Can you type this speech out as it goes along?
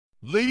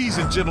Ladies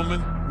and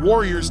gentlemen,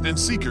 warriors and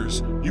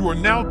seekers, you are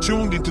now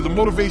tuned into the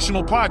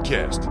Motivational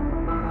Podcast.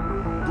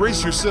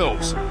 Brace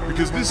yourselves,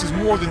 because this is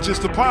more than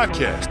just a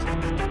podcast.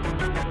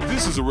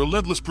 This is a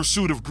relentless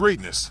pursuit of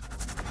greatness.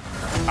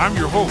 I'm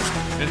your host,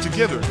 and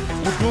together,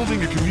 we're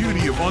building a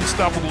community of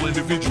unstoppable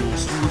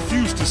individuals who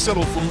refuse to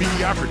settle for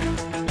mediocrity.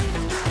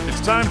 It's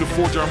time to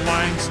forge our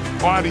minds,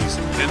 bodies,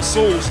 and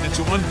souls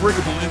into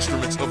unbreakable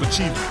instruments of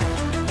achievement.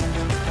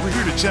 We're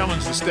here to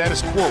challenge the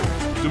status quo,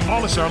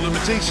 demolish our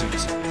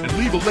limitations, and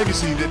leave a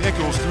legacy that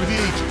echoes through the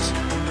ages.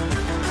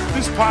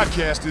 This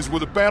podcast is where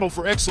the battle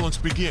for excellence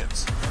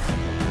begins.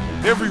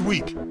 Every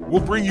week,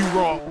 we'll bring you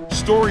raw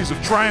stories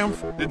of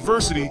triumph,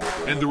 adversity,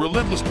 and the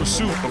relentless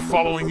pursuit of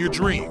following your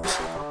dreams.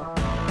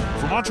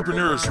 From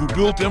entrepreneurs who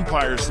built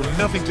empires from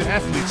nothing to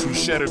athletes who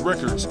shattered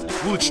records,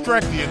 we'll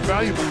extract the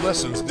invaluable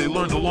lessons they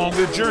learned along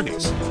their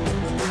journeys.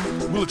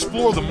 We'll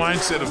explore the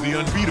mindset of the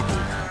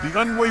unbeatable,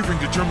 the unwavering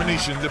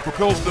determination that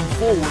propels them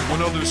forward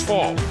when others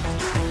fall.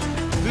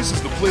 This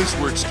is the place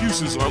where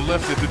excuses are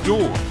left at the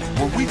door,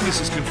 where weakness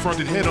is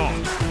confronted head-on,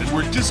 and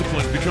where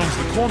discipline becomes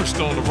the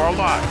cornerstone of our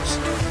lives.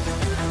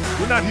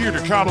 We're not here to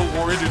coddle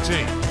or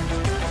entertain.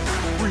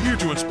 We're here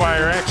to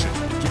inspire action,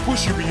 to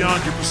push you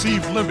beyond your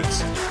perceived limits.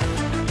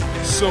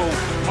 So,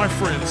 my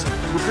friends,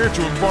 prepare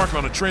to embark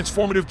on a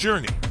transformative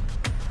journey.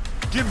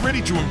 Get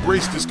ready to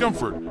embrace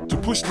discomfort, to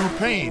push through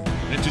pain,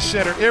 and to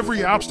shatter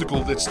every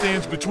obstacle that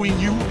stands between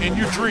you and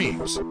your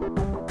dreams.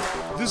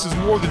 This is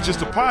more than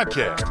just a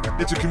podcast.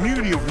 It's a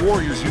community of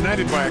warriors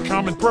united by a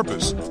common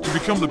purpose to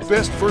become the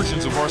best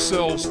versions of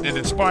ourselves and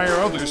inspire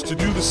others to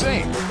do the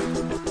same.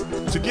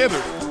 Together,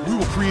 we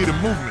will create a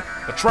movement,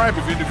 a tribe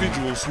of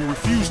individuals who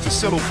refuse to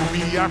settle for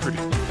mediocrity.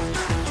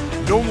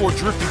 No more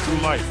drifting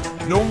through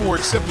life, no more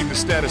accepting the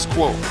status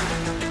quo.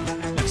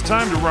 It's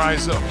time to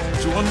rise up,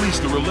 to unleash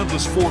the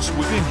relentless force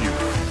within you.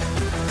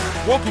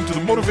 Welcome to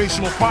the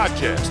Motivational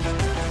Podcast.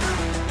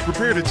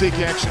 Prepare to take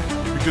action,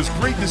 because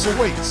greatness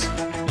awaits.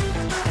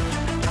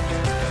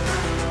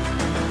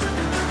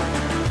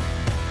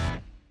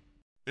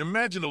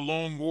 Imagine a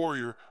lone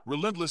warrior,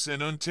 relentless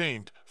and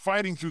untamed,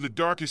 fighting through the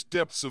darkest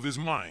depths of his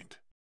mind.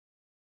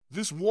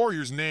 This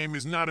warrior's name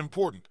is not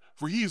important,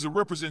 for he is a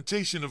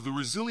representation of the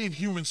resilient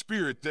human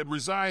spirit that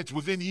resides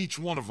within each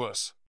one of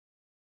us.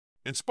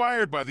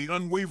 Inspired by the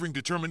unwavering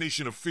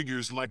determination of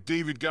figures like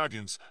David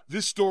Goggins,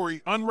 this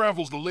story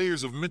unravels the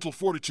layers of mental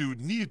fortitude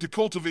needed to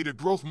cultivate a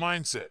growth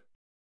mindset.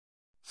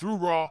 Through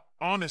raw,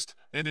 honest,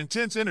 and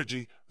intense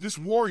energy, this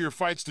warrior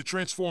fights to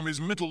transform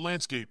his mental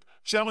landscape,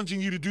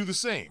 challenging you to do the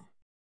same.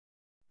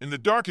 In the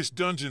darkest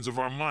dungeons of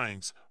our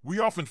minds, we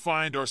often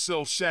find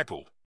ourselves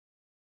shackled.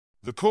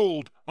 The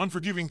cold,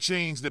 unforgiving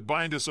chains that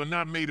bind us are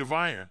not made of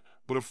iron,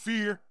 but of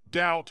fear,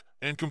 doubt,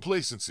 and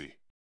complacency.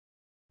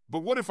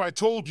 But what if I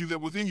told you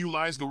that within you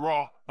lies the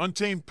raw,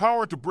 untamed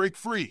power to break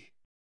free?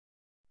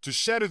 To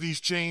shatter these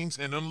chains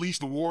and unleash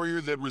the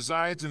warrior that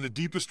resides in the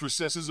deepest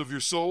recesses of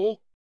your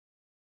soul?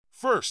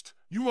 First,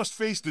 you must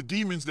face the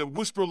demons that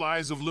whisper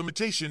lies of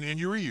limitation in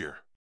your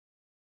ear.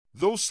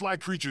 Those sly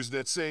creatures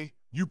that say,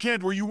 "You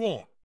can't or you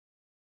won't."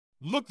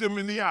 Look them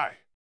in the eye.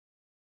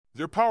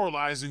 Their power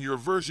lies in your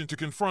aversion to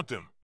confront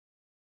them.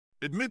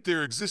 Admit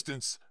their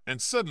existence,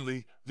 and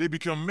suddenly, they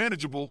become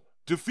manageable,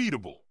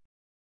 defeatable.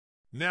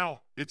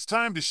 Now, it's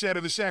time to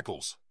shatter the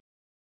shackles.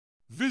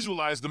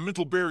 Visualize the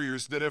mental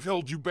barriers that have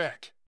held you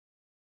back.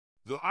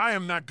 The "I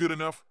am not good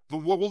enough," the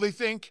 "what will they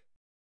think?"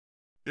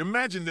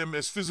 Imagine them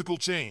as physical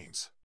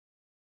chains.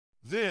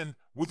 Then,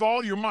 with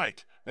all your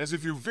might, as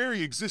if your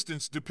very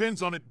existence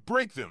depends on it,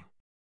 break them.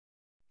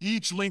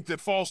 Each link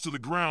that falls to the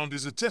ground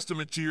is a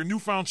testament to your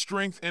newfound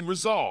strength and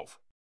resolve.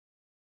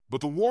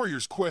 But the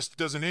warrior's quest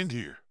doesn't end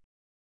here.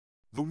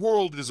 The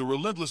world is a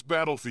relentless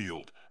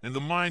battlefield, and the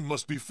mind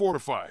must be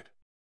fortified.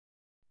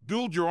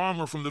 Build your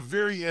armor from the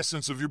very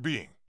essence of your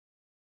being.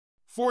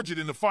 Forge it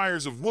in the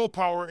fires of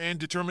willpower and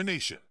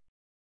determination.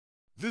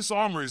 This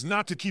armor is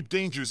not to keep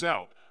dangers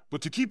out, but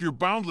to keep your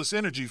boundless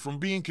energy from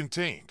being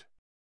contained.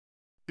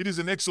 It is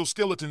an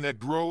exoskeleton that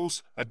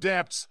grows,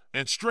 adapts,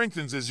 and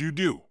strengthens as you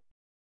do.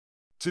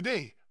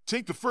 Today,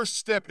 take the first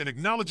step in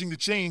acknowledging the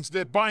chains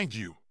that bind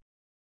you.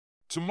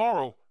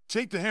 Tomorrow,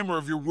 take the hammer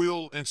of your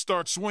will and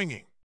start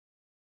swinging.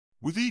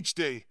 With each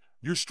day,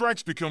 your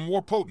strikes become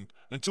more potent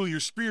until your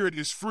spirit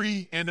is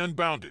free and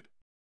unbounded.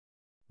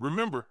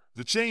 Remember,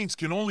 the chains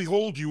can only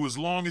hold you as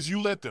long as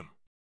you let them.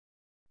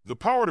 The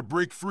power to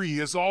break free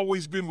has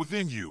always been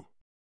within you.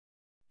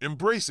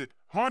 Embrace it,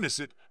 harness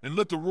it, and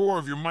let the roar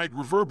of your might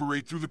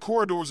reverberate through the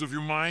corridors of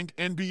your mind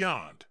and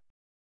beyond.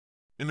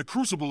 In the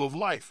crucible of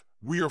life,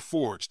 we are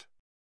forged.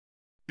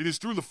 It is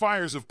through the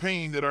fires of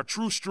pain that our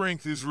true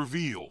strength is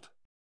revealed.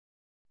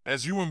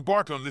 As you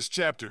embark on this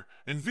chapter,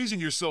 envision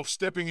yourself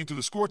stepping into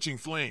the scorching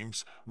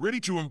flames, ready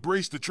to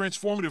embrace the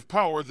transformative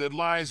power that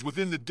lies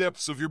within the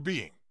depths of your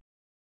being.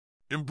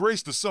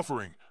 Embrace the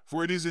suffering,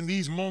 for it is in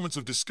these moments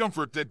of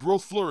discomfort that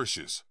growth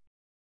flourishes.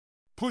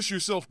 Push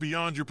yourself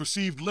beyond your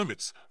perceived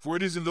limits, for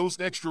it is in those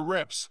extra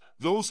reps,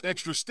 those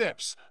extra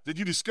steps, that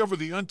you discover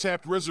the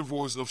untapped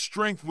reservoirs of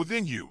strength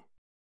within you.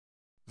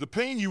 The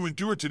pain you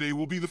endure today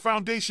will be the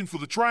foundation for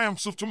the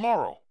triumphs of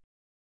tomorrow.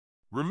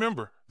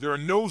 Remember, there are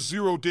no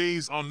 0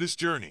 days on this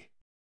journey.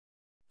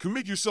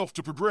 Commit yourself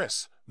to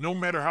progress, no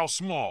matter how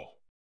small.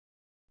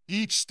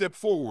 Each step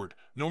forward,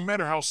 no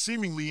matter how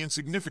seemingly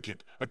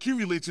insignificant,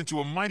 accumulates into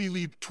a mighty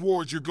leap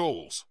towards your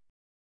goals.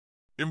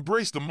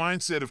 Embrace the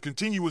mindset of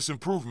continuous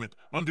improvement,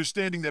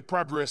 understanding that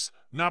progress,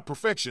 not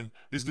perfection,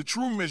 is the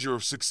true measure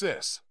of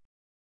success.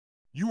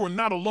 You are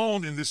not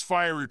alone in this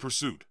fiery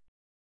pursuit.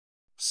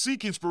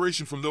 Seek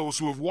inspiration from those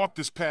who have walked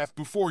this path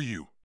before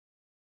you.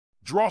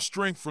 Draw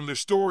strength from their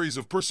stories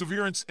of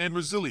perseverance and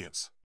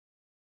resilience.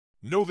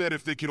 Know that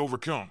if they can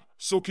overcome,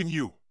 so can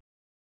you.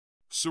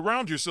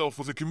 Surround yourself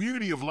with a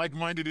community of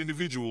like-minded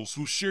individuals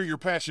who share your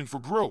passion for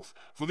growth,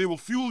 for they will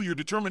fuel your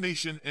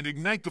determination and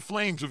ignite the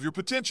flames of your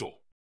potential.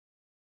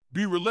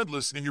 Be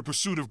relentless in your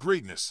pursuit of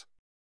greatness.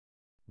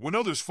 When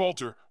others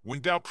falter,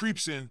 when doubt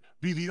creeps in,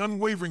 be the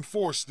unwavering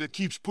force that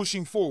keeps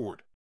pushing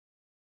forward.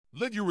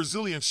 Let your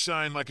resilience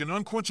shine like an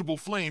unquenchable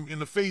flame in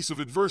the face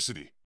of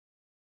adversity.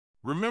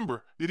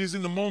 Remember, it is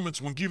in the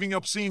moments when giving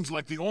up seems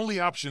like the only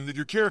option that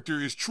your character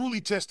is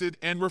truly tested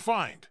and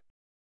refined.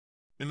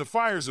 In the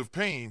fires of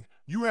pain,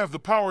 you have the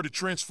power to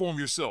transform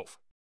yourself.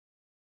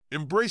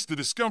 Embrace the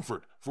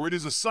discomfort, for it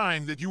is a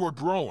sign that you are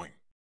growing.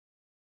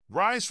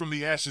 Rise from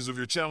the ashes of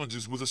your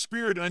challenges with a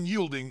spirit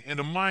unyielding and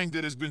a mind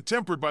that has been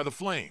tempered by the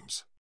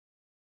flames.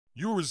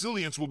 Your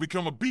resilience will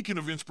become a beacon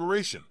of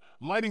inspiration,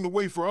 lighting the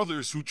way for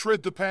others who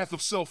tread the path of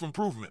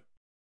self-improvement.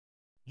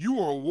 You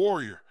are a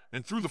warrior,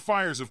 and through the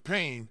fires of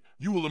pain,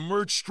 you will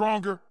emerge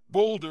stronger,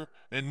 bolder,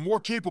 and more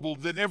capable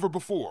than ever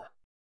before.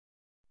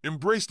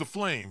 Embrace the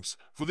flames,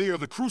 for they are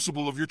the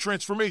crucible of your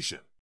transformation.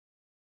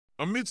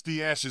 Amidst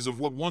the ashes of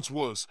what once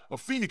was, a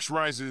phoenix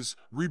rises,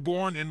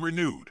 reborn and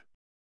renewed.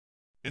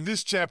 In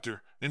this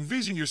chapter,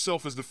 envision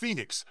yourself as the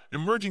phoenix,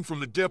 emerging from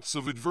the depths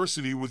of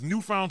adversity with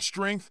newfound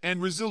strength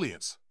and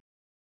resilience.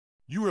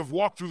 You have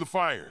walked through the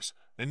fires,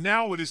 and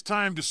now it is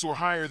time to soar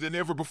higher than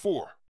ever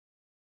before.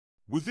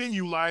 Within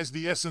you lies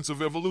the essence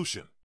of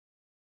evolution.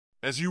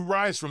 As you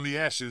rise from the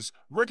ashes,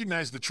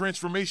 recognize the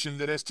transformation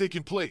that has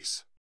taken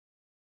place.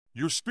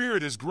 Your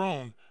spirit has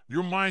grown,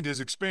 your mind has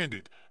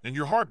expanded, and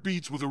your heart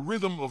beats with a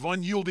rhythm of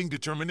unyielding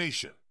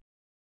determination.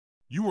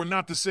 You are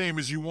not the same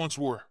as you once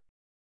were.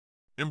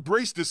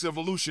 Embrace this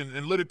evolution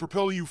and let it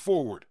propel you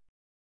forward.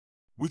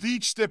 With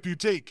each step you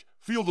take,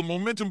 feel the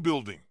momentum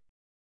building.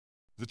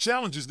 The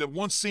challenges that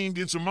once seemed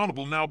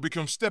insurmountable now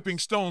become stepping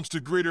stones to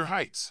greater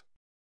heights.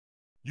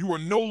 You are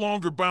no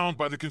longer bound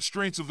by the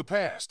constraints of the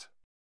past.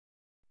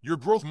 Your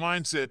growth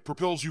mindset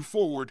propels you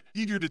forward,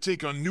 eager to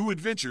take on new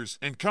adventures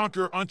and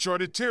conquer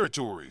uncharted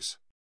territories.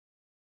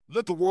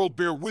 Let the world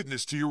bear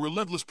witness to your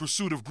relentless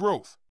pursuit of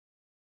growth.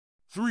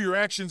 Through your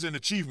actions and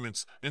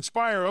achievements,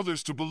 inspire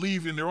others to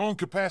believe in their own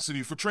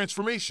capacity for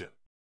transformation.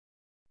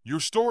 Your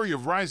story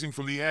of rising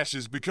from the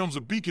ashes becomes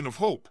a beacon of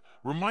hope,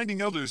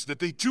 reminding others that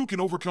they too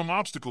can overcome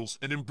obstacles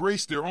and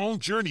embrace their own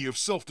journey of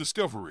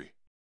self-discovery.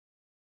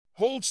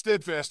 Hold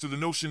steadfast to the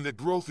notion that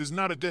growth is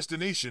not a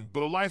destination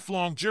but a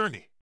lifelong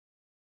journey.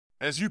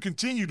 As you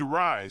continue to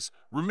rise,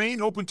 remain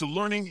open to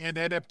learning and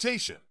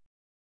adaptation.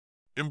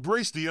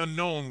 Embrace the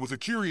unknown with a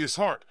curious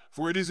heart,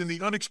 for it is in the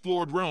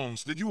unexplored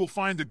realms that you will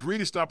find the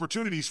greatest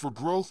opportunities for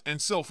growth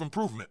and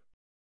self-improvement.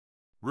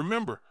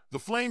 Remember, the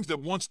flames that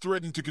once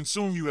threatened to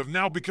consume you have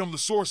now become the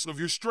source of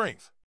your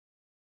strength.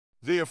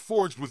 They have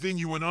forged within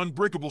you an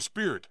unbreakable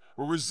spirit,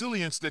 a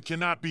resilience that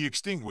cannot be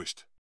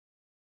extinguished.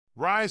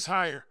 Rise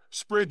higher,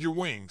 spread your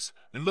wings,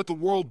 and let the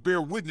world bear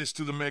witness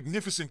to the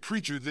magnificent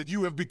creature that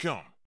you have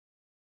become.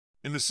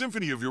 In the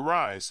symphony of your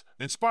rise,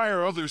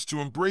 inspire others to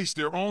embrace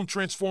their own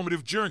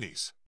transformative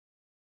journeys.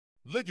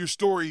 Let your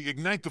story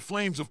ignite the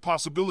flames of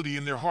possibility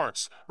in their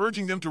hearts,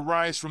 urging them to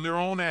rise from their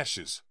own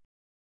ashes.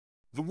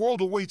 The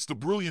world awaits the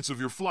brilliance of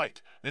your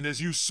flight, and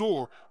as you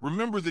soar,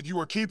 remember that you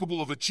are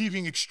capable of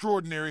achieving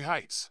extraordinary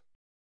heights.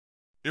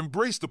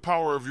 Embrace the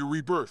power of your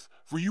rebirth,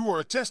 for you are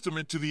a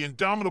testament to the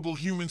indomitable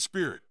human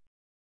spirit.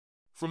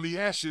 From the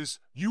ashes,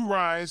 you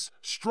rise,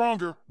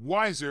 stronger,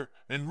 wiser,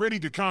 and ready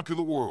to conquer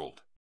the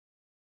world.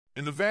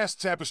 In the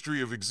vast tapestry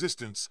of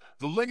existence,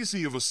 the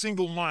legacy of a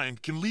single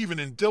mind can leave an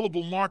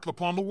indelible mark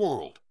upon the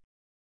world.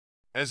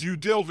 As you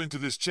delve into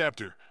this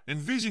chapter,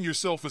 envision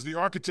yourself as the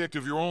architect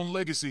of your own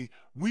legacy,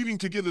 weaving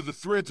together the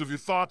threads of your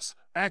thoughts,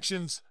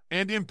 actions,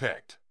 and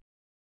impact.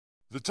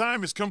 The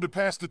time has come to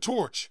pass the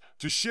torch,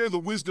 to share the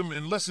wisdom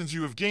and lessons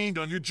you have gained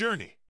on your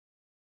journey.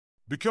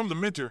 Become the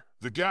mentor,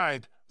 the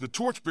guide, the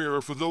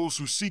torchbearer for those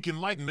who seek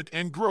enlightenment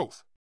and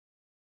growth.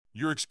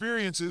 Your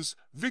experiences,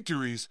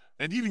 victories,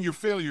 and even your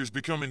failures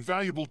become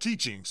invaluable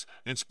teachings,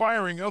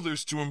 inspiring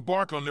others to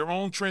embark on their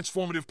own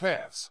transformative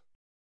paths.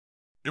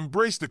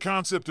 Embrace the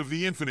concept of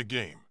the infinite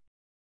game.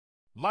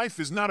 Life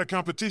is not a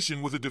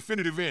competition with a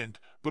definitive end,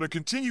 but a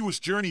continuous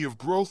journey of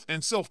growth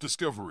and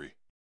self-discovery.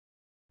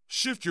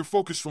 Shift your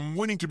focus from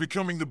winning to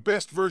becoming the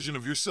best version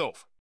of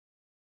yourself.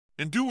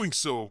 In doing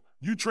so,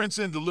 you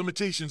transcend the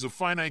limitations of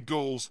finite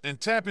goals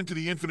and tap into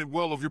the infinite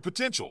well of your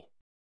potential.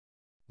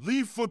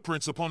 Leave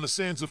footprints upon the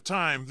sands of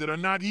time that are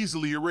not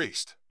easily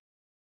erased.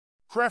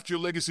 Craft your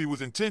legacy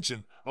with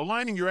intention,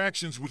 aligning your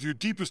actions with your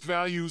deepest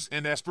values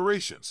and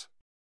aspirations.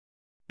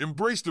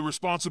 Embrace the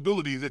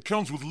responsibility that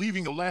comes with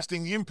leaving a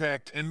lasting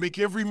impact and make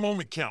every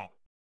moment count.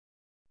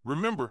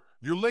 Remember,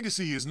 your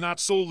legacy is not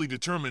solely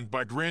determined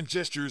by grand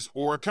gestures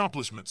or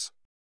accomplishments.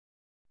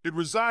 It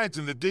resides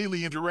in the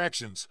daily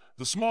interactions,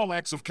 the small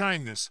acts of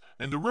kindness,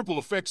 and the ripple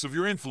effects of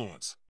your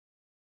influence.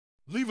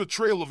 Leave a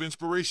trail of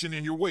inspiration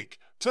in your wake,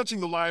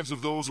 touching the lives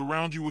of those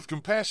around you with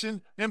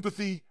compassion,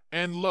 empathy,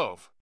 and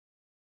love.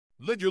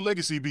 Let your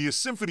legacy be a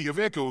symphony of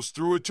echoes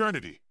through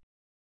eternity.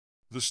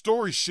 The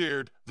stories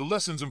shared, the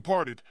lessons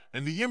imparted,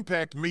 and the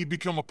impact may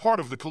become a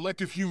part of the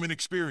collective human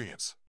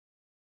experience.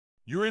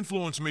 Your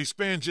influence may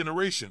span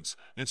generations,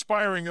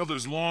 inspiring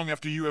others long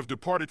after you have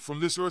departed from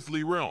this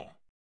earthly realm.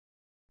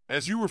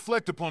 As you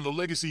reflect upon the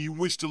legacy you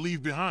wish to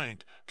leave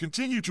behind,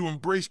 continue to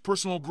embrace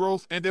personal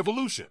growth and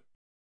evolution.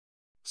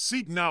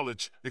 Seek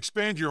knowledge,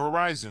 expand your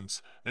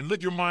horizons, and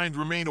let your mind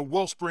remain a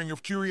wellspring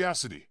of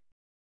curiosity.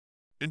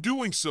 In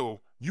doing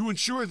so, you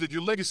ensure that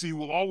your legacy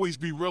will always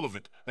be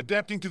relevant,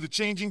 adapting to the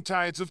changing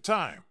tides of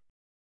time.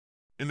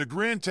 In the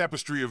grand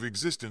tapestry of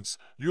existence,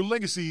 your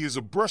legacy is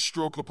a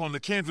brushstroke upon the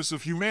canvas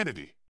of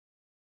humanity.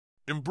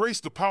 Embrace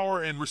the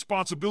power and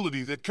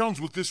responsibility that comes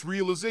with this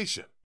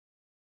realization.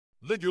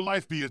 Let your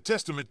life be a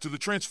testament to the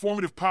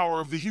transformative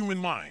power of the human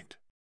mind.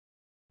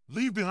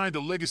 Leave behind a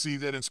legacy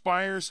that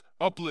inspires,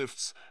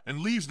 uplifts, and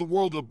leaves the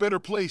world a better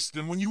place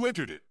than when you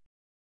entered it.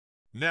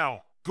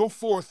 Now, go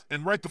forth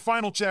and write the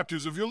final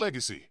chapters of your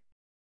legacy.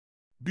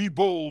 Be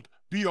bold,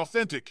 be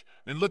authentic,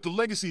 and let the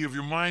legacy of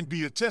your mind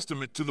be a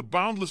testament to the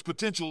boundless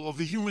potential of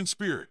the human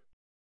spirit.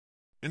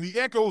 In the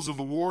echoes of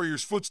the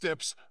warrior's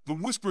footsteps, the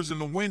whispers in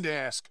the wind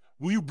ask,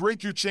 will you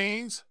break your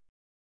chains?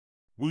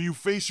 Will you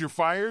face your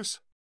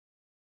fires?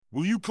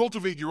 Will you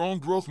cultivate your own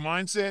growth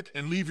mindset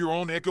and leave your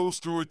own echoes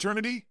through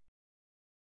eternity?